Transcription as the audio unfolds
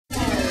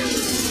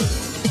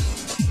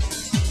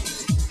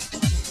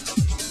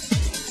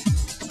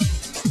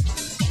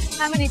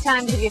How many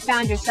times have you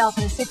found yourself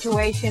in a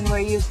situation where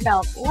you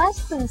felt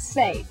less than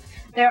safe?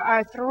 There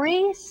are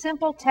 3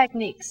 simple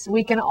techniques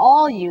we can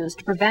all use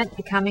to prevent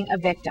becoming a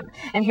victim.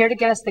 And here to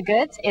get us the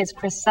goods is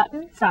Chris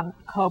Sutton from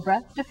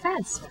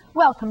Cobra-Defense.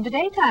 Welcome to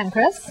Daytime,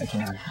 Chris. Thank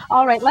you.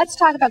 All right, let's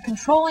talk about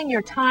controlling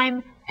your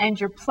time and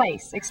your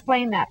place.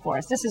 Explain that for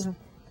us. This is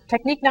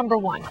technique number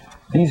 1.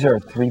 These are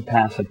 3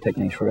 passive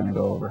techniques we're going to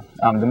go over.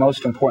 The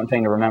most important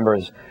thing to remember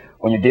is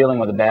when you're dealing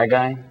with a bad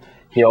guy,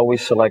 he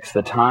always selects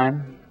the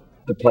time,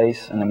 the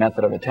place, and the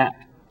method of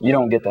attack. You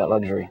don't get that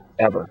luxury,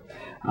 ever.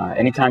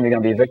 Anytime you're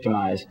going to be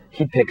victimized,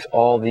 he picks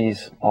all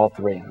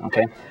 3,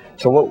 okay?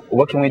 So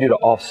what can we do to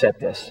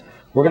offset this?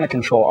 We're going to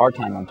control our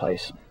time and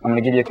place. I'm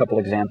going to give you a couple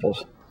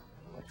examples.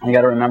 You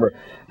got to remember,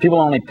 people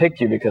only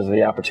pick you because of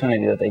the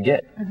opportunity that they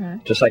get.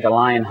 Just like a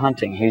lion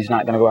hunting, he's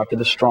not going to go after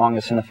the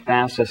strongest and the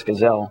fastest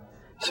gazelle.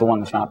 It's the one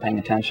that's not paying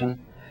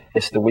attention.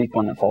 It's the weak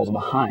one that falls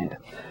behind.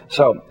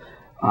 So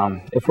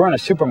if we're in a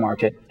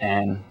supermarket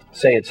and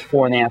say it's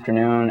 4 in the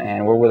afternoon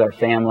and we're with our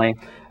family,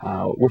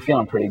 we're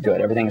feeling pretty good.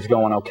 Everything's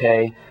going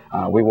okay.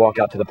 We walk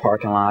out to the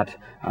parking lot.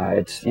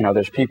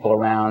 There's people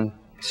around,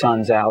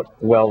 sun's out,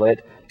 well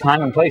lit.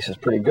 Time and place is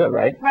pretty good,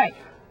 right? Right.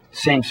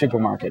 Same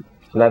supermarket,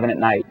 11 at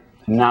night,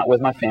 not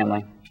with my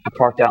family. I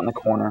parked out in the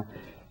corner.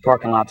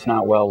 Parking lot's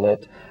not well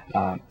lit.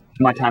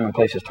 My time and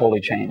place has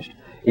totally changed.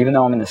 Even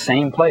though I'm in the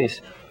same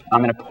place,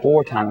 I'm in a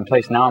poor time and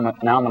place. Now I'm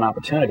an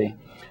opportunity.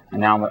 And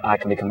now I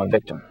can become a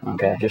victim,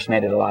 okay? I just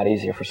made it a lot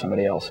easier for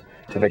somebody else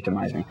to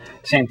victimize me.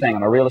 Same thing,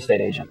 I'm a real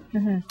estate agent.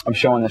 I'm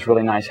showing this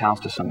really nice house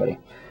to somebody,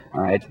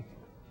 all right?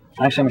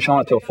 Actually, I'm showing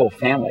it to a full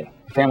family,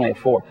 a family of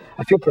 4.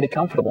 I feel pretty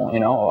comfortable,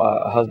 you know,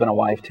 a husband, a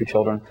wife, 2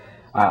 children.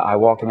 I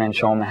walk them in,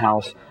 show them the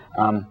house.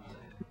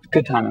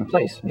 Good time and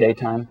place,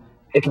 daytime.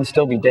 It can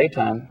still be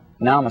daytime.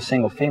 Now I'm a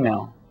single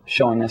female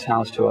showing this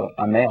house to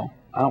a male.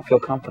 I don't feel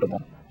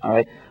comfortable. All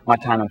right, my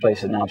time and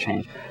place has now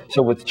changed.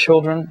 So with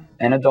children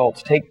and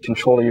adults, take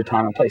control of your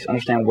time and place.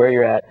 Understand where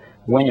you're at,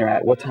 when you're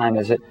at, what time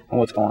is it, and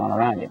what's going on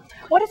around you.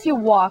 What if you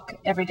walk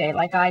every day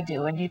like I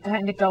do, and you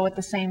tend to go at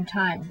the same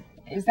time?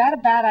 Is that a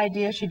bad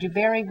idea? Should you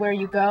vary where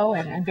you go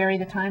and vary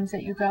the times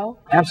that you go?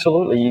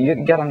 Absolutely.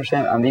 You got to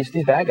understand, these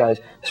bad guys,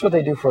 this is what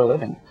they do for a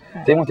living.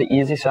 Right. They want the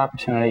easiest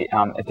opportunity.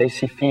 If they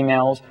see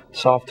females,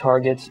 soft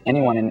targets,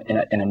 anyone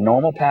in a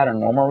normal pattern,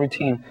 normal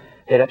routine,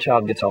 hey, that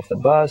child gets off the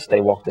bus,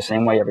 they walk the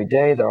same way every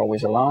day, they're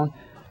always alone.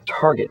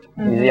 Target,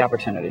 easy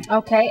opportunity.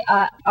 Okay,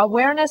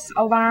 awareness,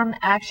 alarm,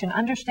 action.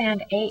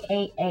 Understand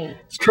AAA.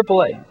 It's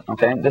AAA,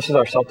 okay? This is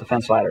our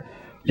self-defense ladder.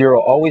 You're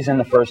always in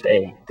the first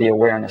A, the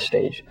awareness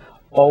stage.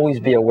 Always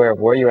be aware of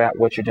where you're at,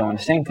 what you're doing.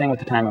 Same thing with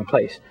the time and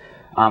place.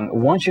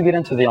 Once you get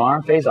into the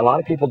alarm phase, a lot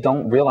of people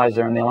don't realize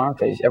they're in the alarm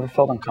phase. Ever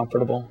felt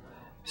uncomfortable?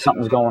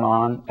 Something's going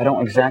on. I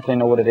don't exactly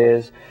know what it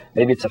is.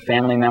 Maybe it's a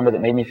family member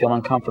that made me feel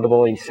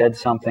uncomfortable. He said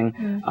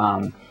something.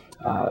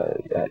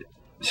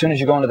 As soon as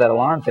you go into that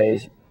alarm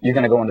phase, you're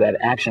going to go into that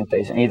action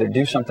phase and either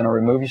do something to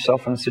remove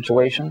yourself from the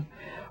situation,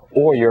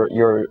 or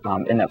you're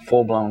in that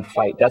full-blown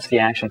fight. That's the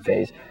action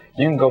phase.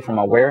 You can go from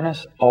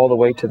awareness all the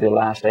way to the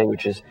last A,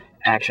 which is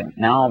action.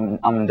 Now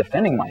I'm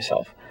defending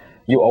myself.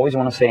 You always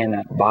want to stay in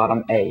that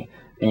bottom A,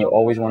 and you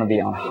always want to be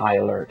on high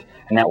alert.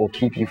 And that will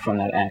keep you from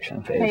that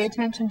action phase. Pay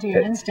attention to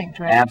your instinct,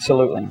 right?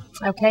 Absolutely.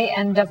 Okay,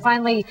 and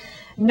finally,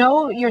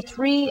 know your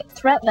 3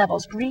 threat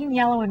levels, green,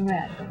 yellow, and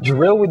red.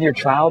 Drill with your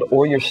child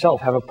or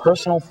yourself. Have a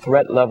personal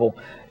threat level.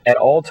 At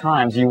all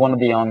times, you want to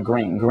be on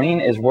green.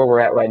 Green is where we're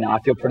at right now. I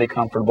feel pretty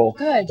comfortable.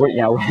 Good.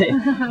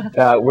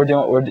 We're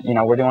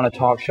doing a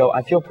talk show.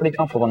 I feel pretty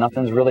comfortable.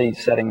 Nothing's really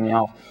setting me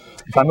off.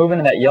 If I move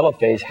into that yellow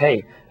phase,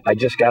 hey, I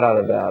just got out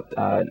of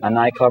a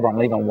nightclub, or I'm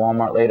leaving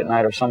Walmart late at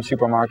night, or some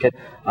supermarket,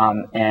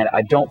 and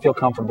I don't feel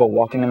comfortable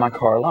walking in my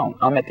car alone.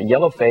 I'm at the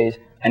yellow phase.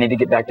 I need to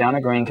get back down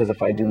to green, because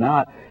if I do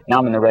not, now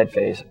I'm in the red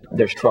phase.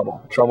 There's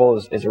trouble. Trouble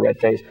is a red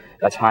phase.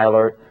 That's high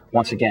alert.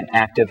 Once again,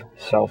 active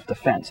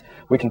self-defense.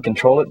 We can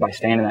control it by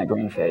staying in that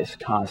green phase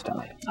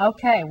constantly.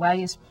 Okay, well,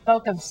 you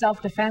spoke of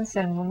self-defense,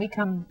 and when we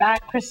come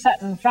back, Chris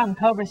Sutton from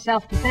Cobra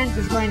Self-Defense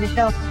is going to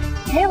show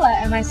Kayla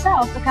and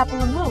myself a couple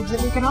of moves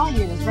that we can all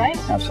use, right?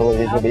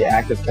 Absolutely. These will be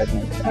active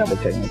techniques.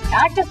 Active techniques.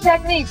 Active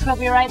techniques. We'll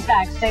be right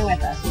back. Stay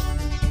with us.